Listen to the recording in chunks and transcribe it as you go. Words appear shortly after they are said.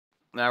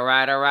All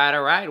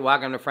right.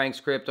 Welcome to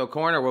Frank's Crypto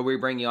Corner, where we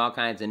bring you all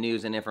kinds of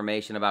news and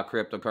information about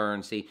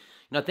cryptocurrency. You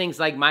know, things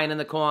like mining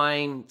the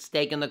coin,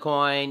 staking the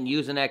coin,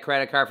 using that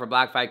credit card for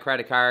BlockFi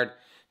credit card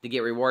to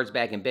get rewards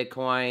back in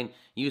Bitcoin,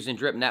 using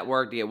Drip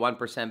Network to get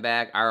 1%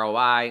 back,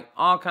 ROI,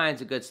 all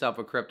kinds of good stuff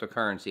with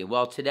cryptocurrency.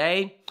 Well,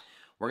 today,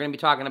 we're going to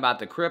be talking about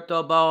the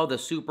Crypto Bowl, the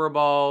Super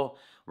Bowl.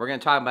 We're going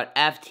to talk about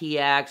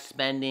FTX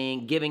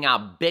spending, giving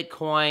out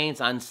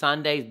Bitcoins on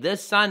Sundays.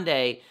 This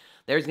Sunday,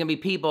 there's going to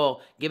be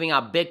people giving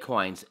out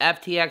Bitcoins.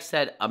 FTX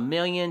said 1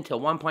 million to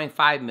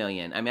 1.5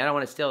 million. I mean, I don't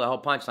want to steal the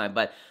whole punchline,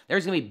 but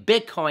there's going to be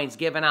Bitcoins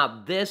given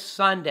out this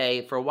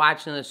Sunday for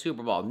watching the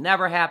Super Bowl.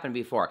 Never happened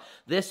before.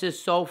 This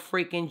is so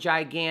freaking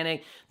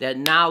gigantic that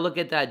now look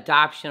at the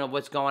adoption of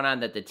what's going on,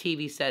 that the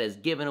TV set is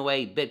giving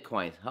away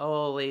Bitcoins.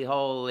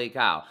 Holy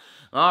cow.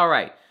 All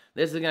right.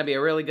 This is going to be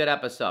a really good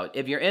episode.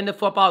 If you're into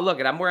football,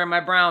 look, I'm wearing my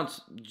Browns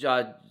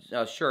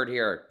shirt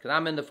here because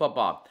I'm into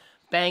football.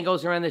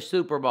 Bengals are in the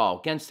Super Bowl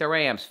against the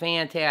Rams.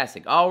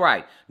 Fantastic. All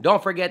right.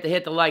 Don't forget to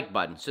hit the like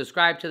button.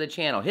 Subscribe to the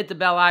channel. Hit the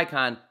bell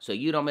icon so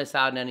you don't miss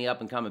out on any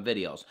up-and-coming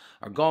videos.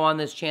 Or go on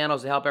this channel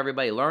to help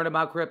everybody learn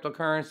about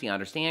cryptocurrency,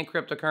 understand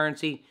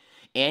cryptocurrency,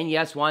 and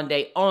yes, one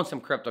day own some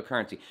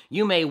cryptocurrency.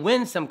 You may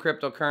win some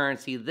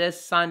cryptocurrency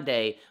this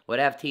Sunday with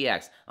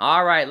FTX.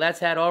 All right. Let's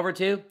head over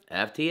to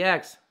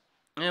FTX.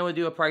 And we'll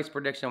do a price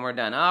prediction when we're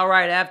done. All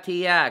right,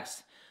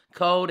 FTX.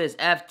 Code is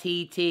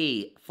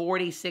FTT,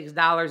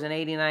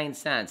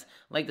 $46.89. I'd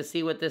like to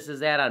see what this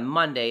is at on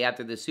Monday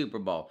after the Super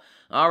Bowl.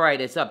 All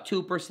right, it's up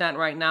 2%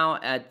 right now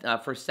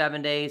for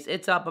 7 days.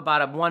 It's up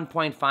about a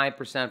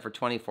 1.5% for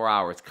 24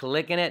 hours.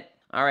 Clicking it.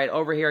 All right,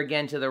 over here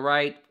again to the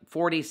right,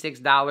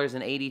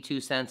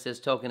 $46.82 this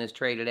token is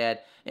traded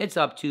at. It's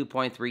up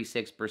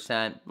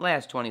 2.36%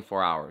 last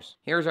 24 hours.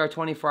 Here's our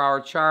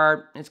 24-hour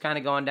chart. It's kind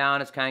of going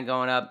down. It's kind of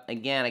going up.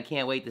 Again, I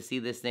can't wait to see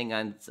this thing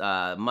on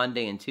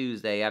Monday and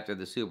Tuesday after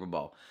the Super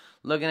Bowl.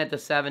 Looking at the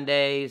 7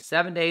 days.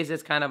 7 days,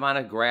 it's kind of on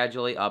a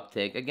gradually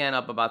uptick. Again,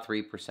 up about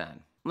 3%.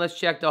 Let's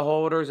check the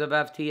holders of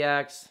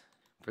FTX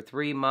for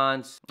 3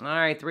 months. All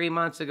right, 3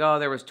 months ago,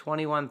 there was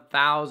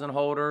 21,000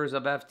 holders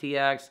of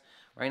FTX.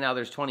 Right now,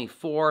 there's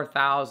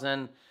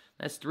 24,000.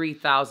 That's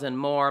 3,000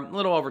 more, a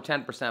little over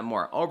 10%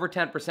 more, over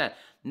 10%.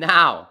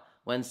 Now,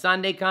 when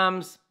Sunday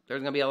comes, there's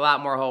going to be a lot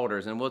more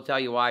holders, and we'll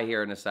tell you why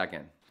here in a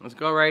second. Let's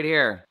go right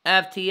here.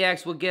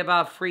 FTX will give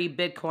out free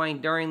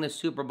Bitcoin during the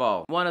Super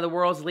Bowl. One of the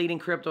world's leading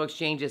crypto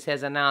exchanges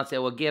has announced it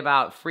will give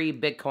out free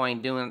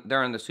Bitcoin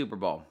during the Super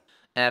Bowl.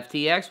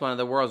 FTX, one of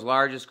the world's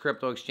largest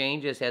crypto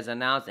exchanges, has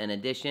announced, in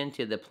addition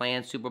to the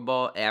planned Super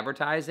Bowl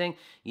advertising,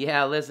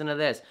 yeah, listen to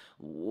this,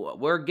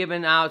 we're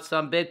giving out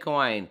some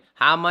Bitcoin.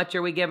 How much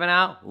are we giving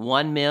out?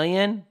 1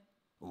 million?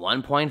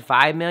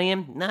 1.5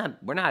 million? No,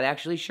 we're not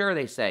actually sure,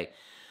 they say.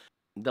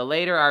 The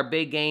later our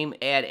big game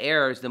ad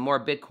airs, the more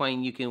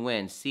Bitcoin you can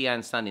win. See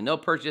on Sunday. No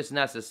purchase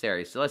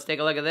necessary. So let's take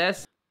a look at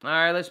this. All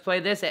right, let's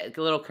play this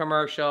little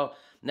commercial.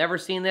 Never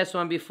seen this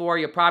one before.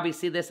 You'll probably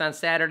see this on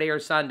Saturday or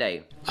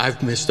Sunday.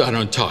 I've missed out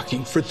on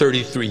talking for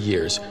 33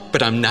 years,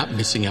 but I'm not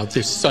missing out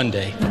this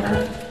Sunday.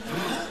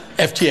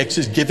 FTX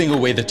is giving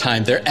away the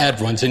time their ad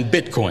runs in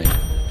Bitcoin,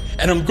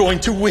 and I'm going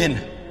to win.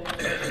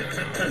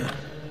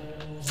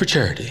 For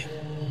charity.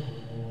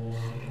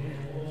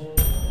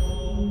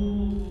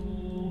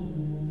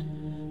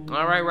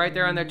 All right, right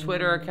there on their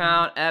Twitter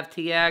account,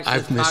 FTX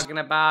is talking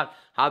about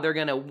how they're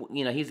going to,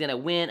 he's going to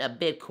win a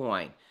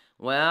Bitcoin.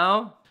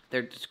 Well,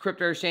 their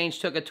crypto exchange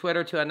took a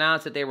Twitter to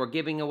announce that they were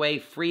giving away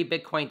free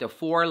Bitcoin to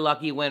 4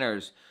 lucky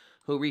winners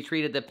who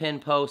retweeted the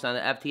pinned post on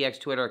the FTX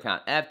Twitter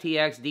account.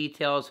 FTX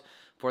details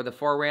for the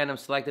 4 random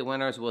selected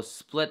winners will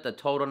split the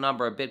total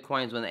number of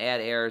Bitcoins when the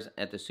ad airs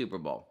at the Super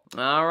Bowl.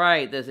 All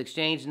right, this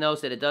exchange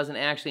notes that it doesn't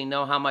actually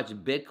know how much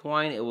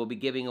Bitcoin it will be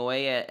giving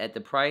away at the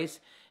price,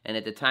 and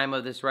at the time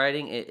of this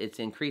writing, it's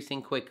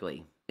increasing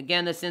quickly.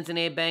 Again, the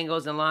Cincinnati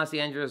Bengals and Los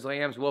Angeles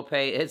Rams will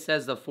pay, it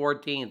says the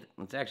 14th.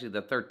 It's actually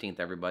the 13th,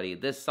 everybody.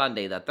 This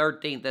Sunday, the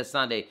 13th this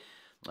Sunday.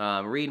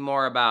 Read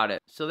more about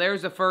it. So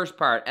there's the first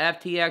part.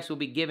 FTX will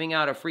be giving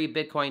out a free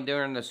Bitcoin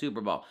during the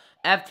Super Bowl.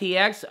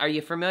 FTX, are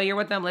you familiar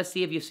with them? Let's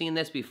see if you've seen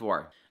this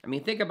before. I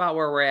mean, think about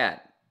where we're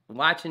at.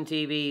 Watching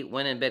TV,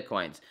 winning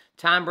Bitcoins.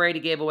 Tom Brady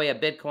gave away a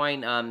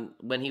Bitcoin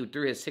when he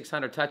threw his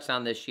 600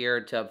 touchdown this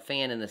year to a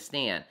fan in the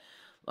stand.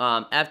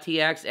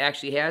 FTX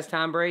actually has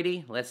Tom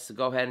Brady. Let's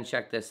go ahead and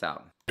check this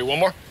out. Do one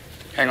more?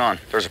 Hang on.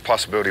 There's a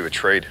possibility of a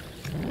trade.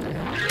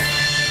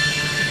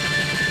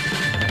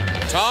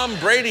 Tom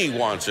Brady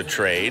wants a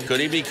trade. Could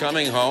he be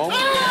coming home? What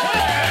did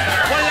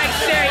I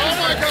say? Oh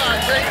my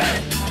God, Brady!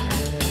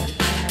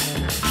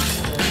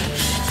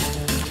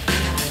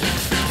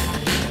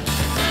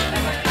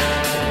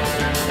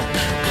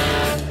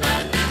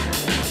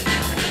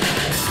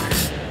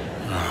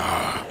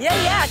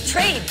 Yeah,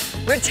 trade.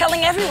 We're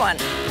telling everyone.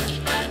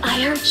 I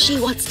heard she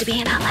wants to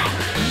be in LA.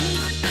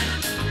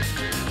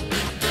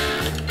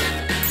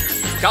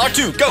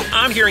 $2, go.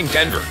 I'm hearing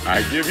Denver.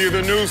 I give you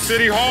the new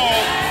City Hall.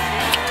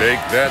 Take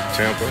that,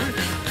 Tampa.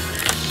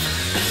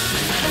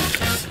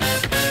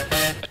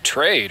 A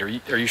trade? Are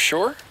you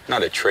sure?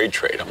 Not a trade.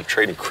 I'm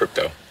trading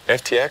crypto.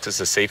 FTX is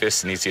the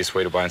safest and easiest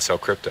way to buy and sell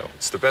crypto.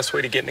 It's the best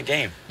way to get in the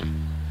game.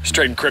 Just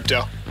trading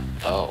crypto.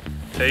 Oh.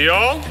 Hey,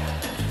 y'all.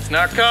 It's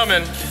not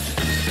coming.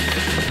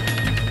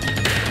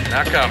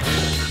 Not coming.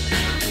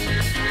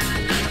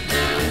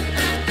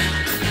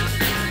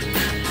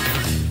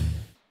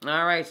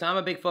 All right, so I'm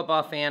a big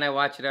football fan. I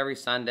watch it every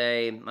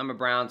Sunday. I'm a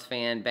Browns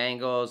fan.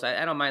 Bengals.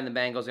 I don't mind the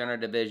Bengals. They're in our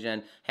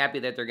division. Happy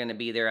that they're going to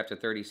be there after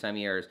 30-some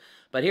years.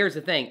 But here's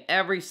the thing.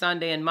 Every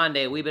Sunday and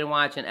Monday, we've been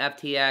watching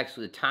FTX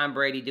with Tom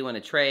Brady doing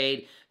a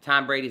trade.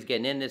 Tom Brady's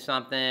getting into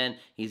something.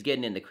 He's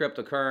getting into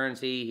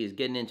cryptocurrency. He's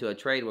getting into a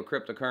trade with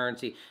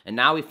cryptocurrency. And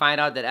now we find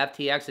out that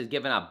FTX is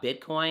giving out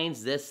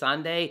Bitcoins this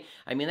Sunday.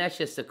 I mean, that's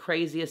just the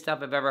craziest stuff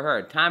I've ever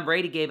heard. Tom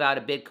Brady gave out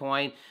a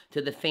Bitcoin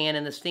to the fan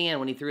in the stand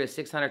when he threw a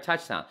 600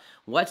 touchdown.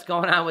 What's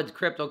going on with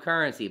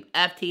cryptocurrency?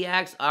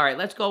 FTX? All right,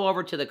 let's go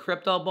over to the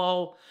Crypto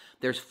Bowl.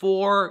 There's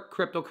 4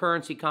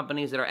 cryptocurrency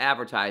companies that are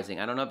advertising.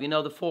 I don't know if you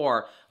know the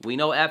 4. We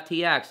know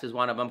FTX is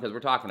one of them because we're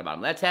talking about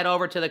them. Let's head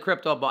over to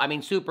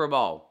the Super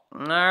Bowl.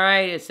 All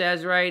right, it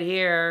says right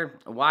here,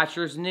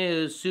 Watchers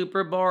News,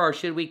 Super Bowl, or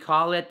should we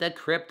call it the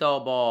Crypto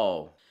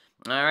Bowl?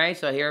 All right,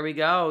 so here we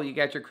go. You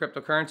got your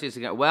cryptocurrencies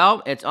again.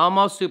 Well, it's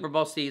almost Super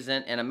Bowl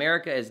season, and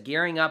America is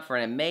gearing up for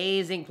an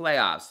amazing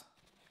playoffs.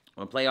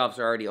 When playoffs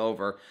are already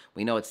over,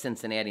 we know it's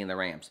Cincinnati and the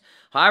Rams.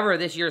 However,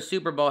 this year's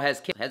Super Bowl has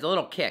a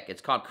little kick.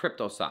 It's called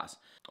Crypto Sauce.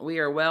 We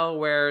are well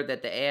aware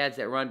that the ads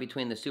that run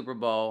between the Super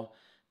Bowl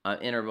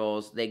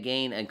intervals, they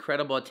gain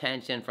incredible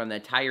attention from the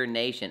entire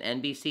nation.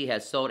 NBC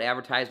has sold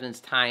advertisements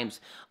times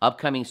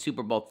upcoming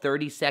Super Bowl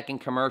 30-second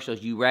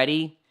commercials. You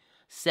ready?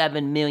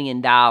 $7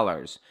 million.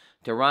 To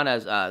run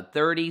a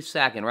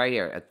 30-second, right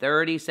here, a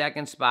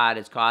 30-second spot,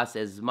 it's cost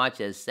as much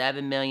as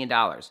 $7 million.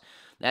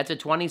 That's a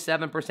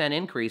 27%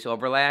 increase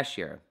over last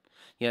year.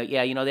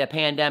 You know, the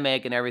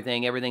pandemic and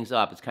everything's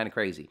up. It's kind of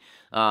crazy.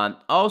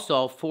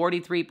 Also,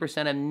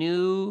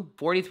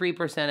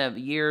 43% of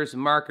year's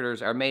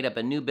marketers are made up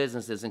of new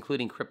businesses,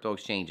 including crypto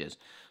exchanges.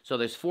 So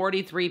there's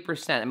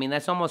 43%. I mean,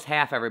 that's almost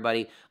half,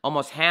 everybody.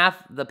 Almost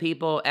half the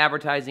people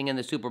advertising in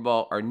the Super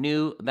Bowl are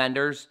new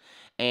vendors,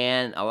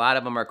 and a lot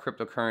of them are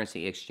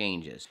cryptocurrency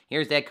exchanges.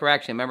 Here's that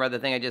correction. Remember the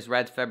thing I just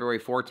read February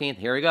 14th?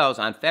 Here it goes.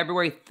 On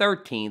February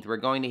 13th, we're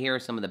going to hear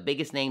some of the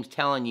biggest names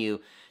telling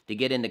you to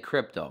get into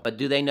crypto. But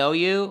do they know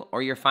you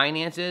or your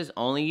finances?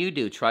 Only you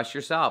do. Trust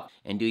yourself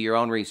and do your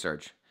own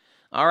research.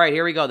 All right,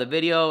 here we go. The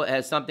video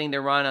has something to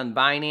run on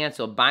Binance.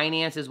 So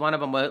Binance is one of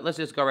them. Well, let's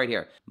just go right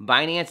here.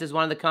 Binance is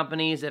one of the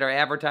companies that are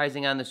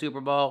advertising on the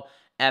Super Bowl.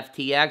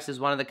 FTX is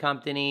one of the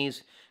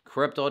companies.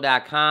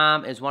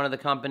 Crypto.com is one of the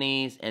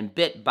companies, and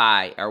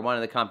BitBuy are one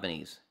of the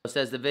companies. It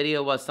says the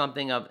video was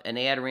something of an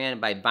ad ran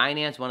by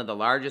Binance, one of the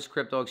largest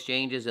crypto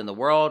exchanges in the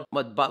world.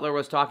 What Butler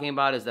was talking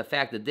about is the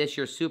fact that this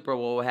year's Super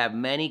Bowl will have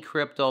many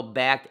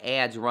crypto-backed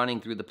ads running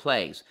through the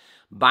plays.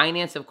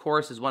 Binance, of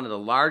course, is one of the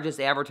largest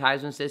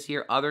advertisements this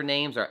year. Other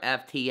names are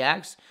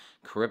FTX,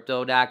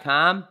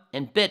 Crypto.com,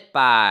 and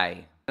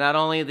BitBuy. Not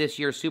only this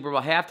year's Super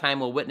Bowl halftime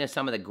will witness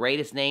some of the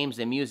greatest names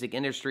the music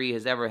industry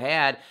has ever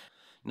had.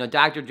 You know,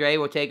 Dr. Dre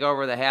will take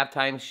over the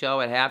halftime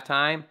show at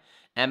halftime.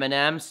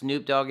 Eminem,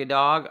 Snoop Doggy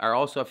Dogg are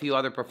also a few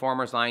other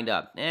performers lined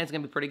up. And it's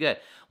going to be pretty good.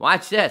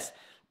 Watch this.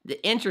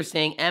 The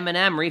interesting,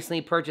 Eminem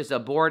recently purchased a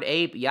Bored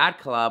Ape yacht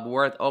club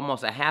worth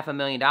almost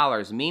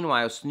 $500,000.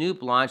 Meanwhile,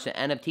 Snoop launched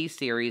an NFT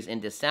series in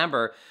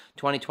December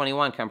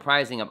 2021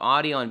 comprising of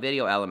audio and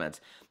video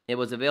elements. It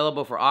was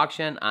available for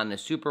auction on the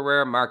Super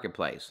Rare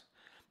marketplace.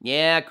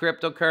 Yeah,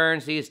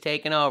 cryptocurrency is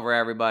taking over,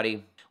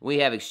 everybody. We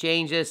have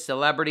exchanges,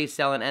 celebrities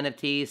selling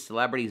NFTs,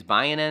 celebrities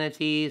buying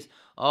NFTs.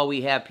 Oh,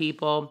 we have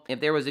people. If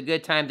there was a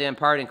good time to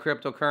impart in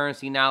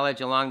cryptocurrency knowledge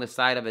along the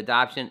side of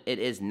adoption, it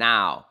is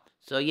now.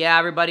 So yeah,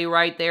 everybody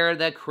right there,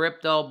 the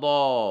Crypto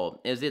Bowl.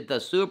 Is it the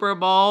Super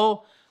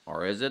Bowl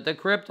or is it the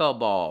Crypto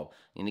Bowl?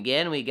 And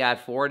again, we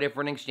got 4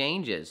 different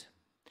exchanges.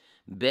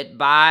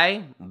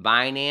 BitBuy,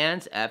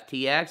 Binance,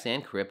 FTX,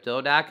 and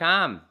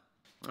Crypto.com.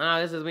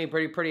 Oh, this is going to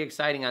be pretty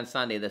exciting on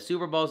Sunday. The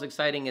Super Bowl is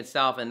exciting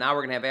itself, and now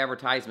we're going to have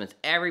advertisements.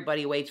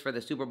 Everybody waits for the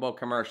Super Bowl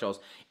commercials,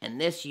 and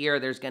this year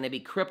there's going to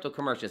be crypto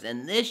commercials.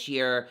 And this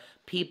year,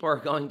 people are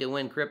going to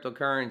win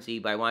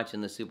cryptocurrency by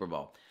watching the Super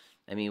Bowl.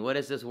 I mean, what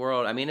is this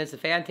world? I mean, it's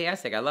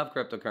fantastic. I love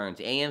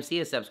cryptocurrency. AMC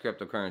accepts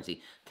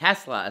cryptocurrency.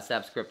 Tesla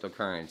accepts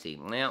cryptocurrency.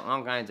 Well,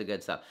 all kinds of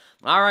good stuff.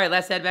 All right,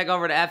 let's head back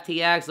over to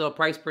FTX, little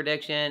price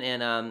prediction,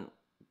 and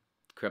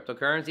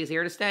cryptocurrency is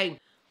here to stay.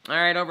 All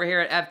right, over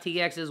here at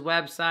FTX's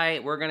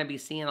website, we're going to be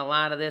seeing a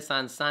lot of this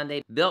on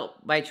Sunday.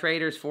 Built by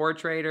traders for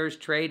traders,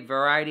 trade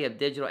variety of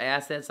digital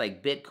assets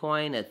like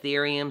Bitcoin,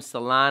 Ethereum,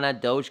 Solana,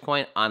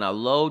 Dogecoin on a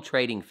low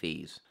trading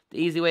fees. The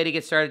easy way to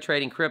get started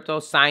trading crypto,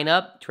 sign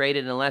up, trade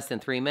it in less than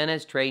 3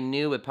 minutes, trade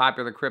new with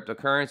popular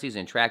cryptocurrencies,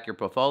 and track your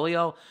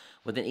portfolio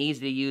with an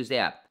easy-to-use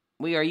app.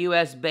 We are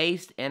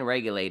U.S.-based and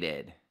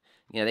regulated.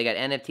 You know, they got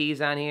NFTs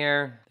on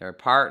here. They're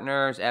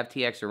partners,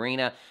 FTX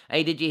Arena.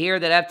 Hey, did you hear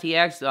that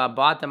FTX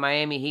bought the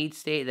Miami Heat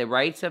the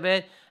rights of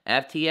it?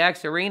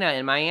 FTX Arena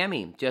in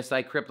Miami, just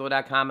like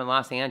crypto.com in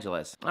Los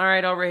Angeles. All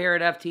right, over here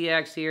at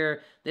FTX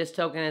here, this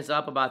token is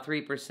up about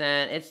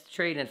 3%. It's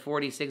trading at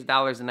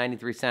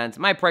 $46.93.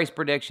 My price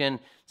prediction,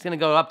 it's going to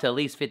go up to at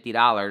least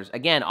 $50.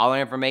 Again, all our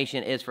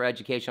information is for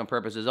educational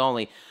purposes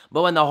only.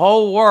 But when the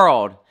whole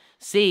world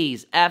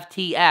sees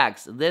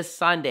FTX this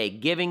Sunday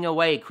giving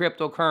away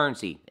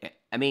cryptocurrency,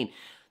 I mean,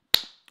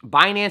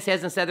 Binance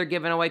hasn't said they're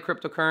giving away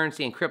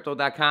cryptocurrency and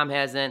crypto.com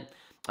hasn't.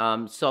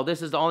 So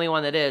this is the only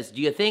one that is.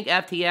 Do you think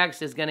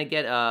FTX is going to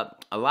get a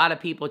lot of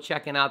people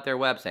checking out their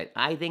website?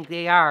 I think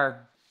they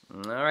are.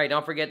 All right,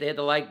 don't forget to hit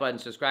the like button,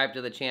 subscribe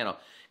to the channel.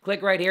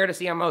 Click right here to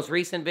see our most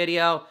recent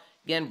video.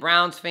 Again,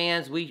 Browns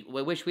fans, we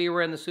wish we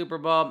were in the Super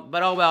Bowl,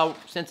 but oh well,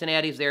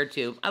 Cincinnati's there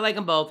too. I like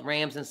them both,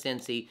 Rams and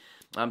Cincy.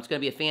 It's going to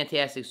be a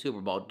fantastic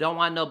Super Bowl. Don't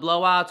want no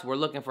blowouts. We're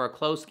looking for a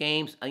close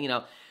games. You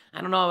know,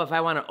 I don't know if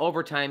I want an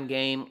overtime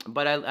game,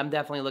 but I'm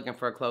definitely looking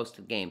for a close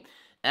game.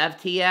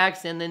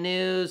 FTX in the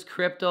news,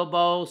 Crypto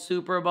Bowl,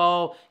 Super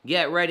Bowl.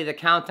 Get ready. The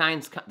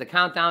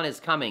countdown is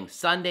coming.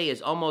 Sunday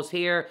is almost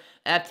here.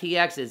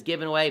 FTX is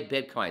giving away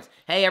Bitcoins.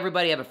 Hey,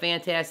 everybody, have a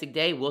fantastic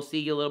day. We'll see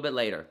you a little bit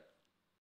later.